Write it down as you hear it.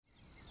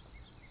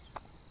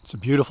It's a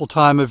beautiful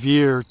time of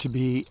year to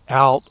be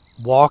out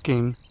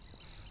walking.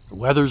 The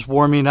weather's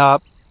warming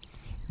up.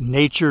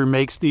 Nature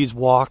makes these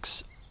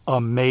walks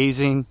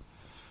amazing.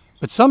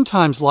 But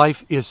sometimes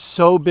life is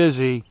so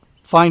busy,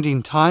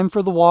 finding time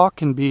for the walk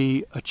can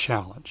be a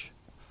challenge.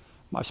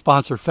 My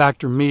sponsor,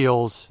 Factor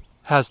Meals,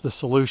 has the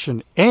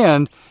solution.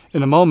 And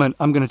in a moment,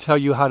 I'm going to tell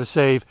you how to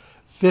save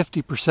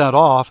 50%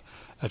 off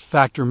at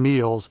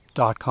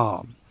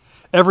factormeals.com.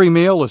 Every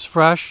meal is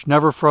fresh,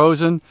 never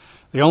frozen.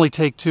 They only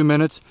take 2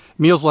 minutes.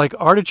 Meals like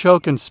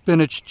artichoke and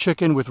spinach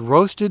chicken with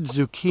roasted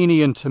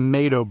zucchini and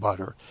tomato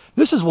butter.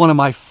 This is one of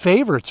my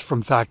favorites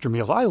from Factor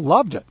Meals. I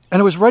loved it.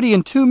 And it was ready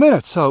in 2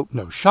 minutes. So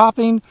no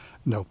shopping,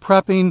 no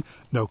prepping,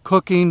 no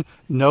cooking,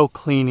 no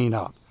cleaning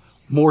up.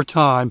 More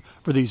time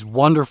for these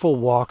wonderful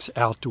walks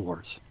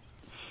outdoors.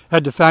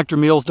 Head to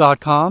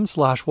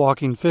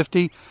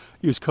factormeals.com/walking50.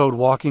 Use code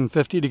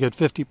walking50 to get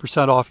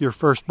 50% off your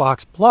first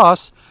box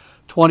plus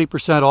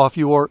 20% off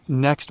your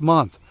next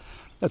month.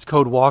 That's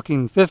code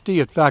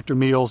walking50 at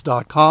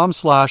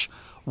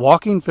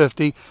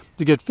factormeals.com/walking50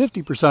 to get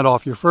 50%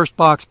 off your first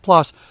box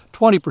plus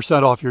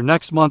 20% off your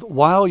next month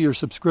while your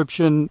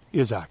subscription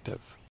is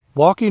active.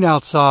 Walking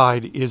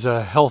outside is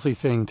a healthy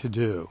thing to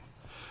do,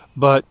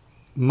 but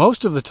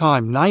most of the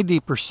time,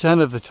 90%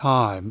 of the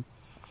time,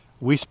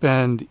 we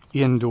spend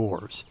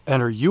indoors.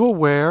 And are you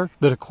aware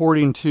that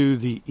according to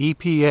the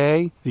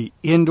EPA, the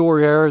indoor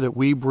air that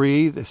we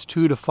breathe is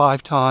 2 to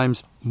 5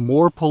 times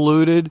more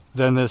polluted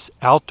than this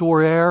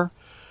outdoor air?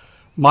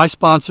 My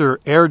sponsor,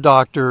 Air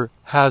Doctor,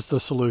 has the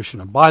solution.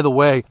 And by the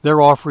way,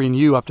 they're offering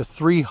you up to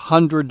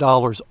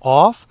 $300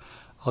 off.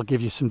 I'll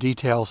give you some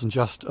details in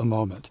just a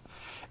moment.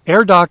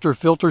 Air Doctor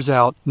filters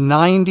out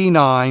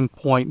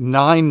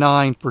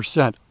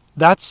 99.99%.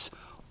 That's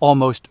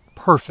almost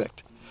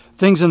perfect.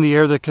 Things in the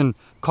air that can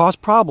cause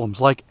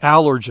problems like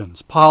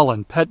allergens,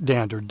 pollen, pet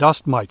dander,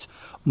 dust mites,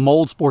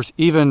 mold spores,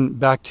 even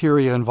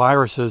bacteria and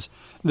viruses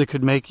that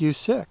could make you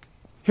sick.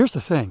 Here's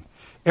the thing.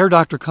 Air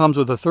Doctor comes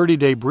with a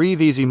 30-day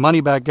breathe-easy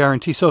money-back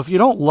guarantee, so if you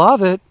don't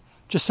love it,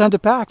 just send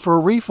it back for a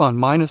refund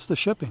minus the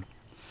shipping.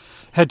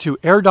 Head to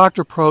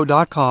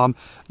airdoctorpro.com,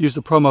 use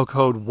the promo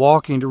code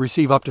WALKING to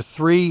receive up to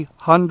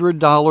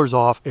 $300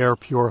 off air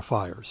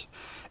purifiers.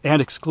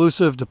 And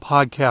exclusive to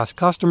podcast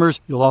customers,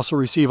 you'll also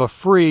receive a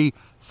free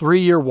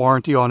 3-year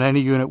warranty on any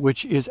unit,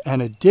 which is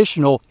an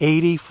additional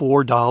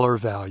 $84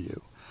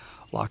 value.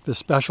 Lock this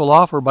special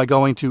offer by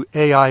going to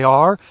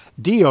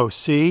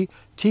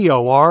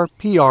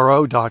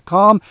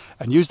airdoctorpro.com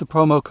and use the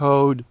promo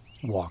code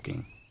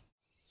WALKING.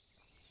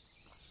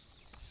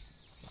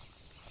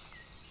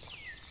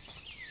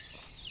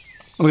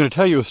 I'm going to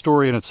tell you a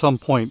story, and at some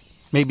point,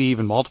 maybe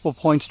even multiple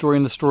points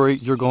during the story,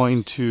 you're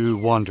going to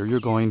wonder, you're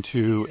going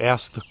to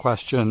ask the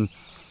question,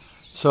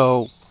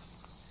 so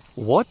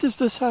what does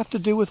this have to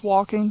do with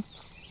walking?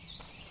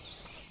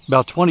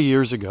 About 20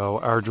 years ago,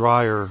 our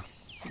dryer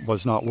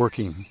was not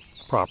working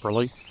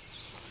properly.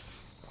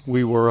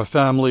 We were a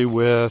family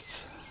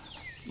with,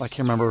 I can't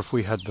remember if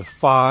we had the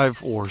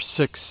 5 or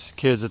 6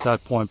 kids at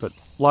that point, but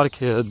a lot of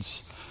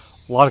kids,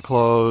 a lot of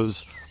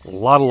clothes, a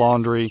lot of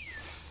laundry.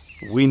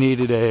 We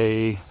needed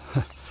a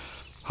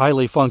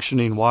highly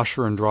functioning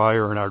washer and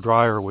dryer, and our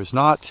dryer was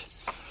not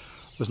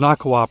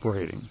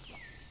cooperating.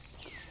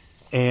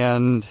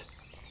 And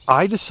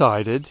I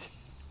decided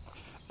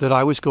that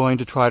I was going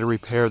to try to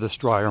repair this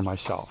dryer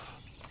myself.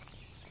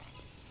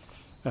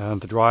 And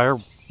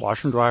the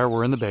washer and dryer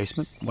were in the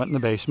basement, went in the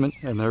basement,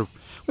 and we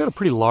had a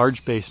pretty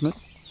large basement.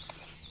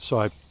 So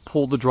I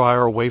pulled the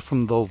dryer away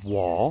from the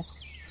wall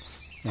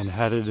and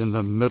had it in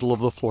the middle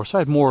of the floor, so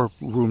I had more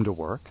room to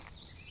work.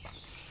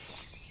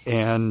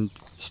 And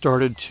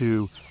started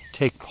to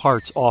take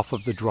parts off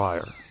of the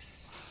dryer.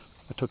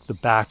 I took the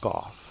back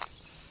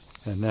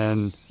off, and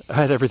then I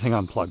had everything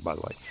unplugged, by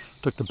the way.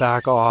 Took the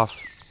back off,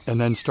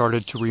 and then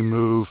started to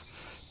remove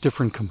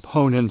different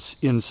components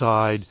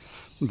inside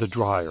the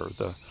dryer,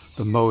 the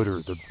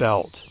motor, the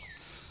belt,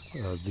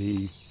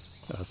 the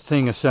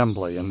thing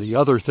assembly, and the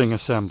other thing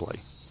assembly.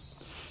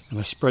 And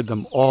I spread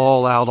them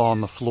all out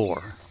on the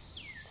floor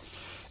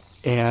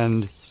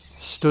and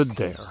stood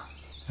there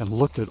and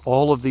looked at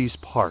all of these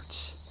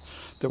parts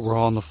that were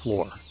on the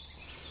floor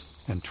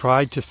and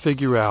tried to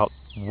figure out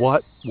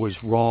what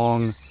was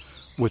wrong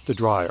with the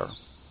dryer.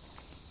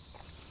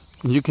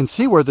 And you can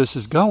see where this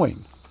is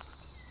going.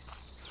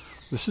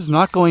 This is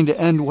not going to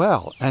end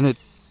well, and it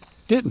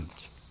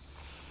didn't.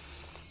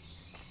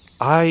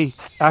 I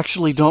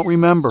actually don't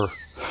remember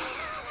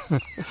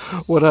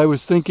what I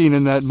was thinking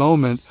in that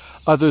moment,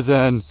 other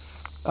than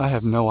I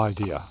have no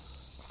idea.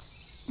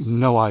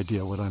 No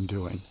idea what I'm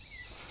doing.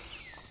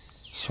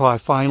 So I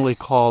finally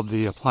called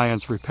the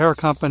appliance repair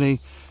company.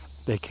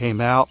 They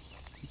came out.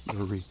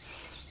 The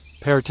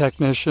repair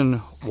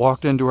technician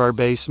walked into our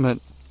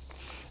basement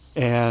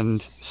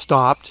and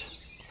stopped,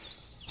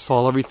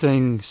 saw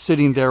everything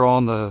sitting there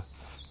on the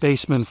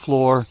basement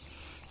floor,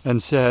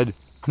 and said,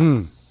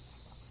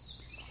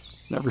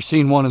 never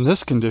seen one in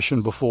this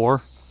condition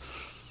before.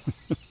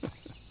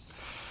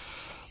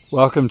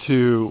 Welcome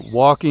to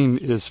Walking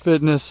is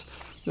Fitness.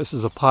 This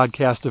is a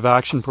podcast of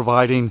action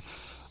providing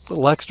a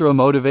little extra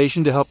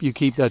motivation to help you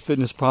keep that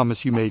fitness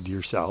promise you made to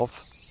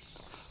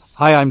yourself.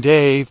 Hi, I'm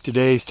Dave.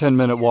 Today's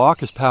 10-minute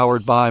walk is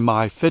powered by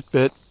my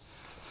Fitbit.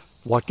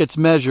 What gets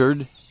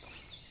measured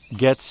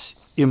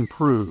gets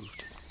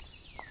improved.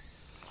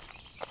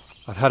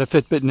 I've had a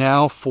Fitbit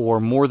now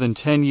for more than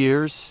 10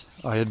 years.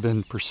 I had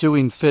been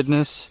pursuing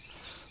fitness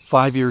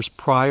 5 years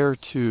prior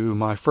to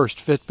my first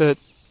Fitbit.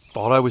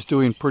 Thought I was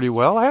doing pretty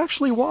well. I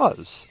actually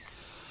was.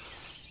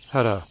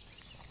 Had a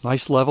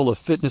nice level of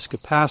fitness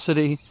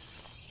capacity.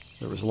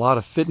 There was a lot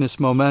of fitness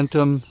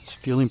momentum. I was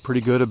feeling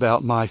pretty good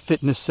about my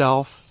fitness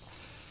self.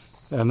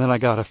 And then I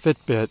got a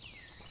Fitbit,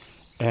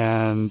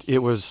 and it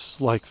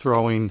was like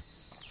throwing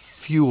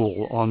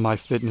fuel on my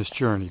fitness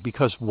journey,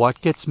 because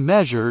what gets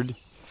measured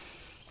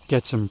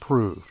gets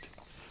improved.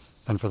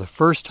 And for the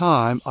first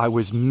time, I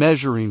was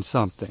measuring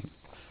something,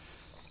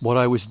 what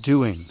I was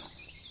doing,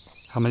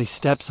 how many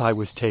steps I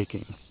was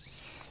taking.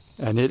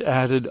 And it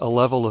added a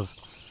level of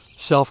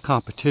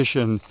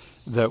self-competition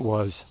that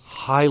was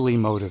highly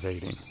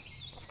motivating.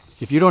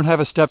 If you don't have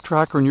a step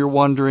tracker and you're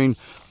wondering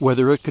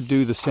whether it could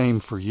do the same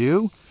for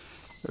you,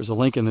 there's a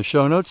link in the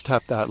show notes.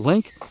 Tap that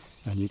link,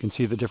 and you can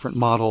see the different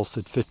models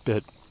that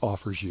Fitbit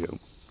offers you.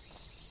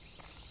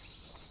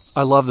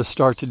 I love the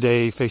Start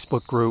Today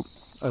Facebook group.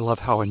 I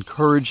love how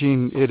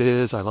encouraging it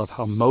is. I love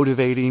how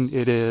motivating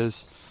it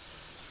is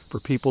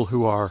for people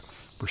who are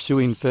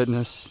pursuing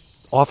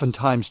fitness,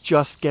 oftentimes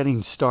just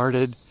getting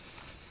started.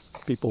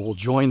 People will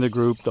join the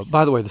group.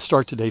 By the way, the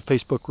Start Today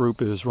Facebook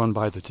group is run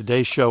by the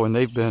Today Show, and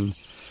they've been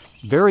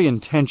very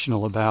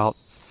intentional about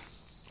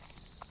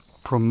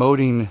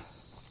promoting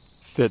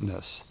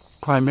fitness,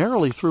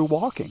 primarily through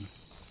walking,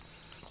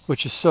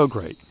 which is so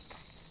great.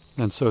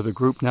 And so the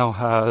group now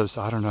has,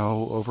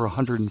 over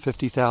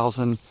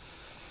 150,000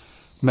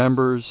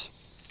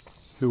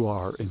 members who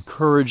are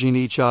encouraging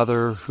each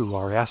other, who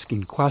are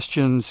asking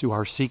questions, who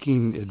are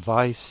seeking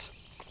advice.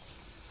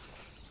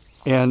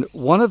 And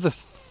one of the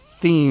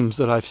themes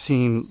that I've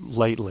seen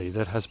lately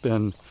that has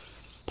been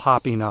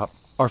popping up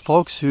are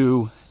folks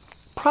who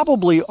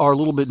probably are a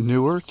little bit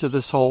newer to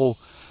this whole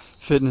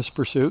fitness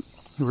pursuit,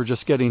 who are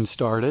just getting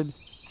started,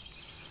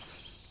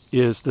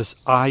 is this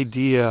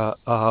idea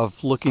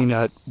of looking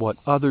at what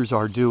others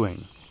are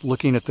doing,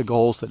 looking at the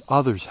goals that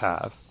others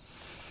have.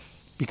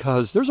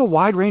 Because there's a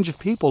wide range of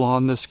people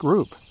on this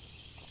group.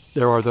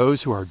 There are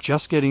those who are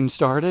just getting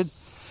started,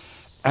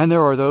 and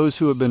there are those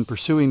who have been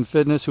pursuing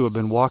fitness, who have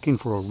been walking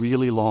for a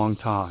really long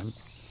time.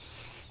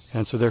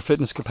 And so their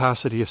fitness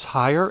capacity is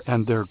higher,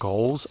 and their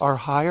goals are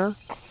higher,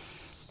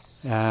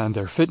 and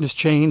their fitness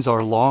chains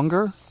are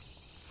longer.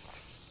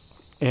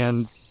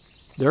 And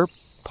they're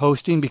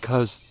posting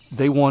because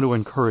they want to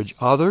encourage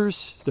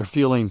others. They're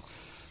feeling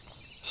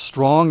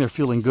strong. They're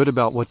feeling good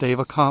about what they've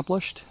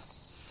accomplished.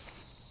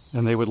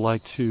 And they would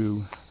like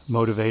to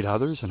motivate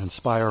others and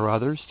inspire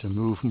others to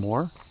move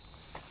more.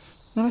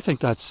 And I think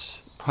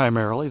that's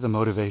primarily the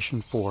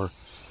motivation for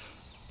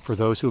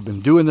those who have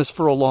been doing this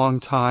for a long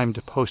time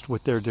to post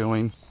what they're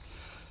doing.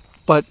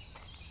 But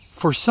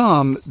for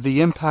some,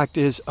 the impact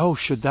is,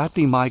 should that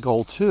be my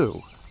goal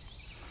too?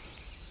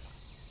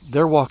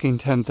 They're walking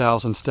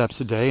 10,000 steps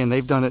a day, and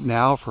they've done it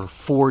now for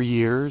 4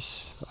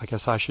 years. I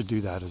guess I should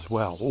do that as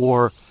well.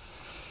 Or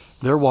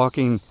they're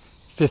walking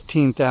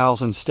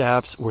 15,000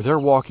 steps, or they're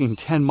walking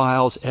 10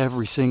 miles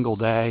every single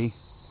day.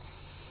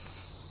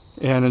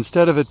 And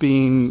instead of it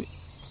being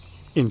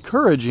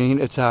encouraging,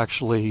 it's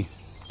actually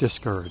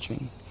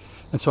discouraging.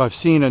 And so I've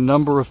seen a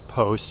number of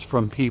posts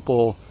from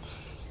people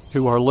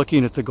who are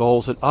looking at the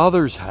goals that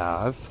others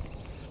have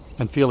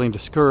and feeling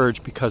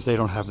discouraged because they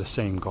don't have the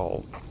same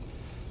goal.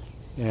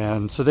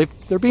 And so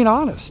they're being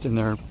honest, and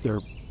they're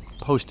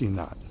posting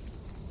that.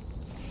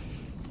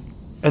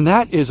 And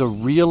that is a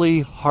really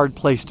hard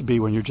place to be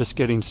when you're just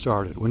getting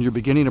started. When you're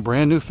beginning a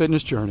brand new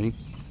fitness journey,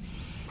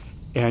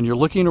 and you're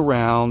looking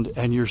around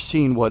and you're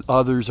seeing what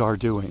others are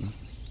doing.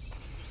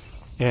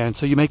 And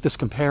so you make this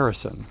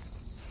comparison,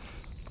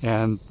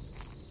 and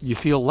you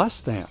feel less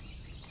than,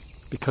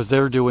 because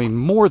they're doing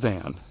more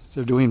than.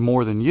 They're doing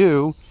more than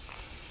you,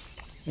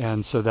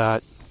 and so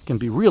that can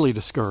be really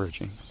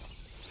discouraging.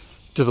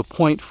 To the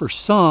point for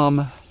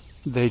some,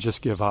 they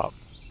just give up.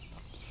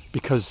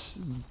 Because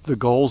the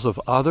goals of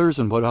others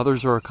and what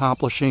others are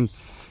accomplishing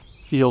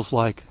feels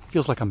like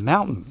a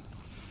mountain.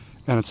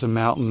 And it's a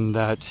mountain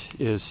that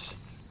is,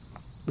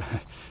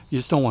 you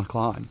just don't want to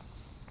climb.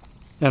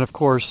 And of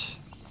course,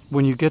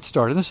 when you get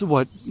started, this is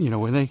what,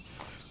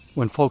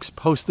 when folks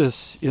post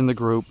this in the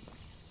group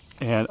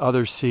and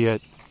others see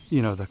it,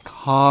 the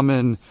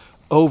common,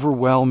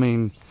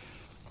 overwhelming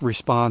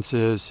response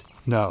is,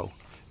 no,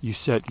 you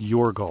set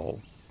your goal.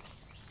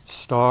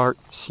 Start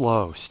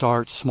slow,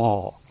 start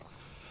small.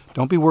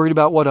 Don't be worried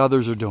about what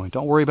others are doing.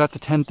 Don't worry about the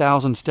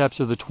 10,000 steps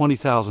or the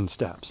 20,000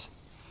 steps.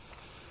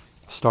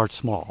 Start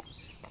small.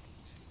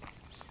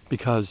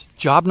 Because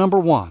job number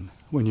one,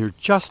 when you're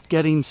just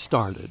getting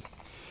started,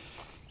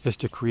 is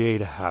to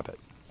create a habit,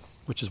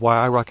 which is why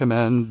I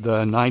recommend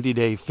the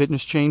 90-day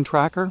fitness chain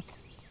tracker.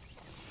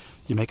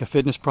 You make a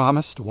fitness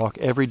promise to walk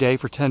every day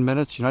for 10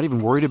 minutes. You're not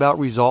even worried about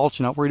results.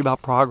 You're not worried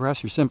about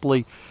progress. You're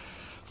simply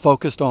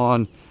focused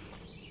on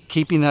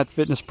keeping that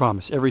fitness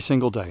promise every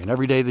single day. And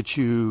every day that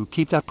you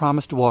keep that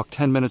promise to walk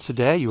 10 minutes a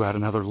day, you add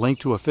another link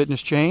to a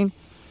fitness chain,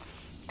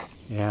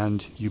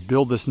 and you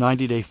build this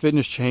 90-day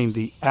fitness chain.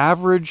 The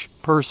average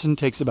person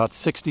takes about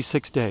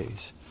 66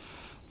 days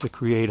to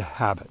create a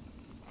habit.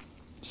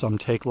 Some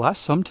take less,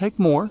 some take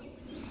more.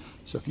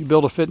 So if you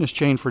build a fitness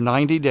chain for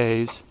 90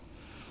 days,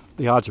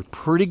 the odds are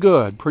pretty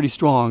good, pretty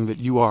strong that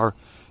you are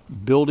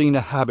building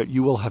a habit.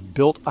 You will have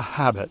built a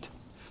habit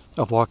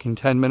of walking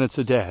 10 minutes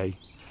a day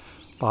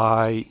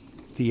by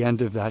the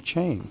end of that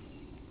chain.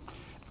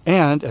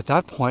 And at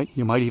that point,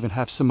 you might even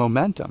have some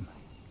momentum.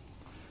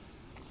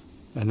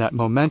 And that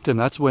momentum,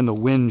 that's when the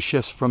wind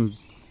shifts from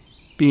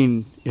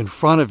being in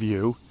front of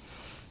you,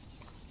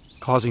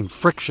 causing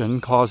friction,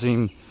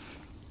 causing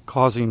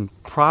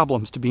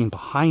problems, to being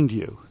behind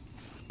you,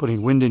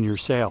 putting wind in your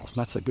sails. And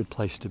that's a good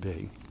place to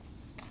be.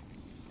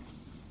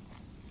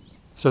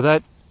 So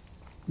that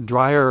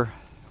dryer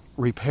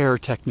repair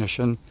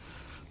technician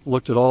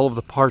looked at all of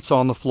the parts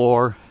on the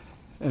floor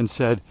and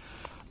said,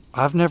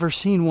 I've never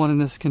seen one in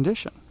this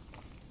condition.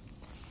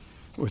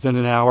 Within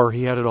an hour,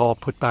 he had it all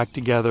put back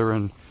together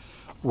and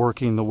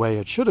working the way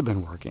it should have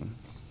been working.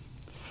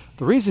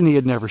 The reason he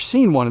had never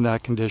seen one in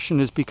that condition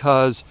is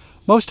because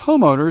most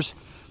homeowners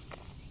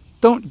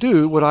don't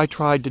do what I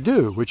tried to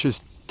do, which is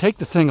take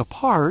the thing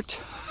apart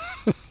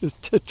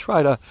to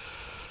try to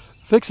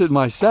fix it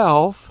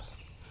myself.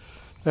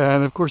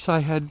 And of course, I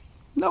had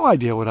no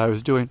idea what I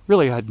was doing.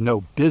 Really, I had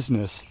no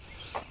business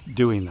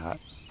doing that.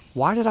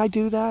 Why did I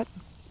do that?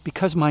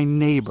 Because my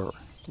neighbor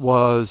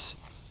was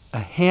a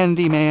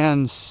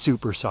handyman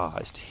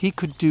supersized. He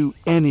could do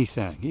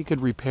anything. He could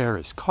repair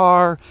his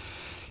car.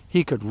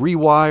 He could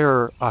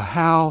rewire a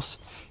house.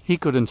 He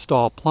could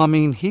install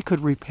plumbing. He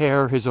could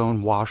repair his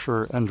own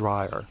washer and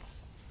dryer.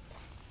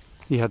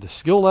 He had the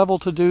skill level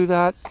to do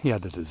that. He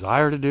had the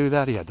desire to do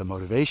that. He had the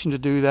motivation to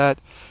do that.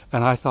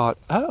 And I thought,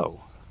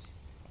 oh,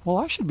 well,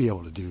 I should be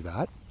able to do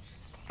that.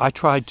 I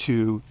tried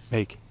to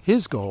make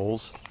his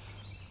goals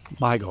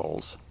my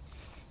goals.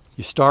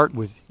 You start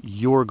with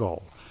your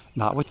goal,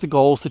 not with the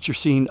goals that you're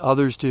seeing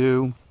others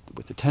do,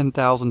 with the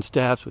 10,000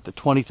 steps, with the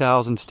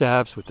 20,000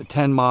 steps, with the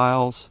 10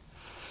 miles.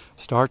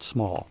 Start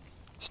small.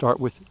 Start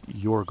with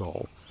your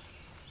goal.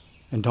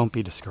 And don't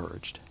be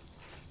discouraged.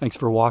 Thanks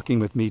for walking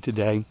with me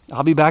today.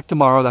 I'll be back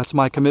tomorrow. That's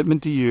my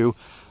commitment to you.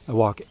 I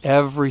walk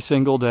every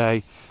single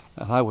day,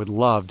 and I would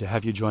love to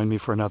have you join me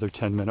for another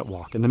 10-minute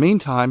walk. In the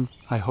meantime,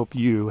 I hope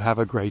you have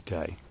a great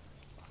day.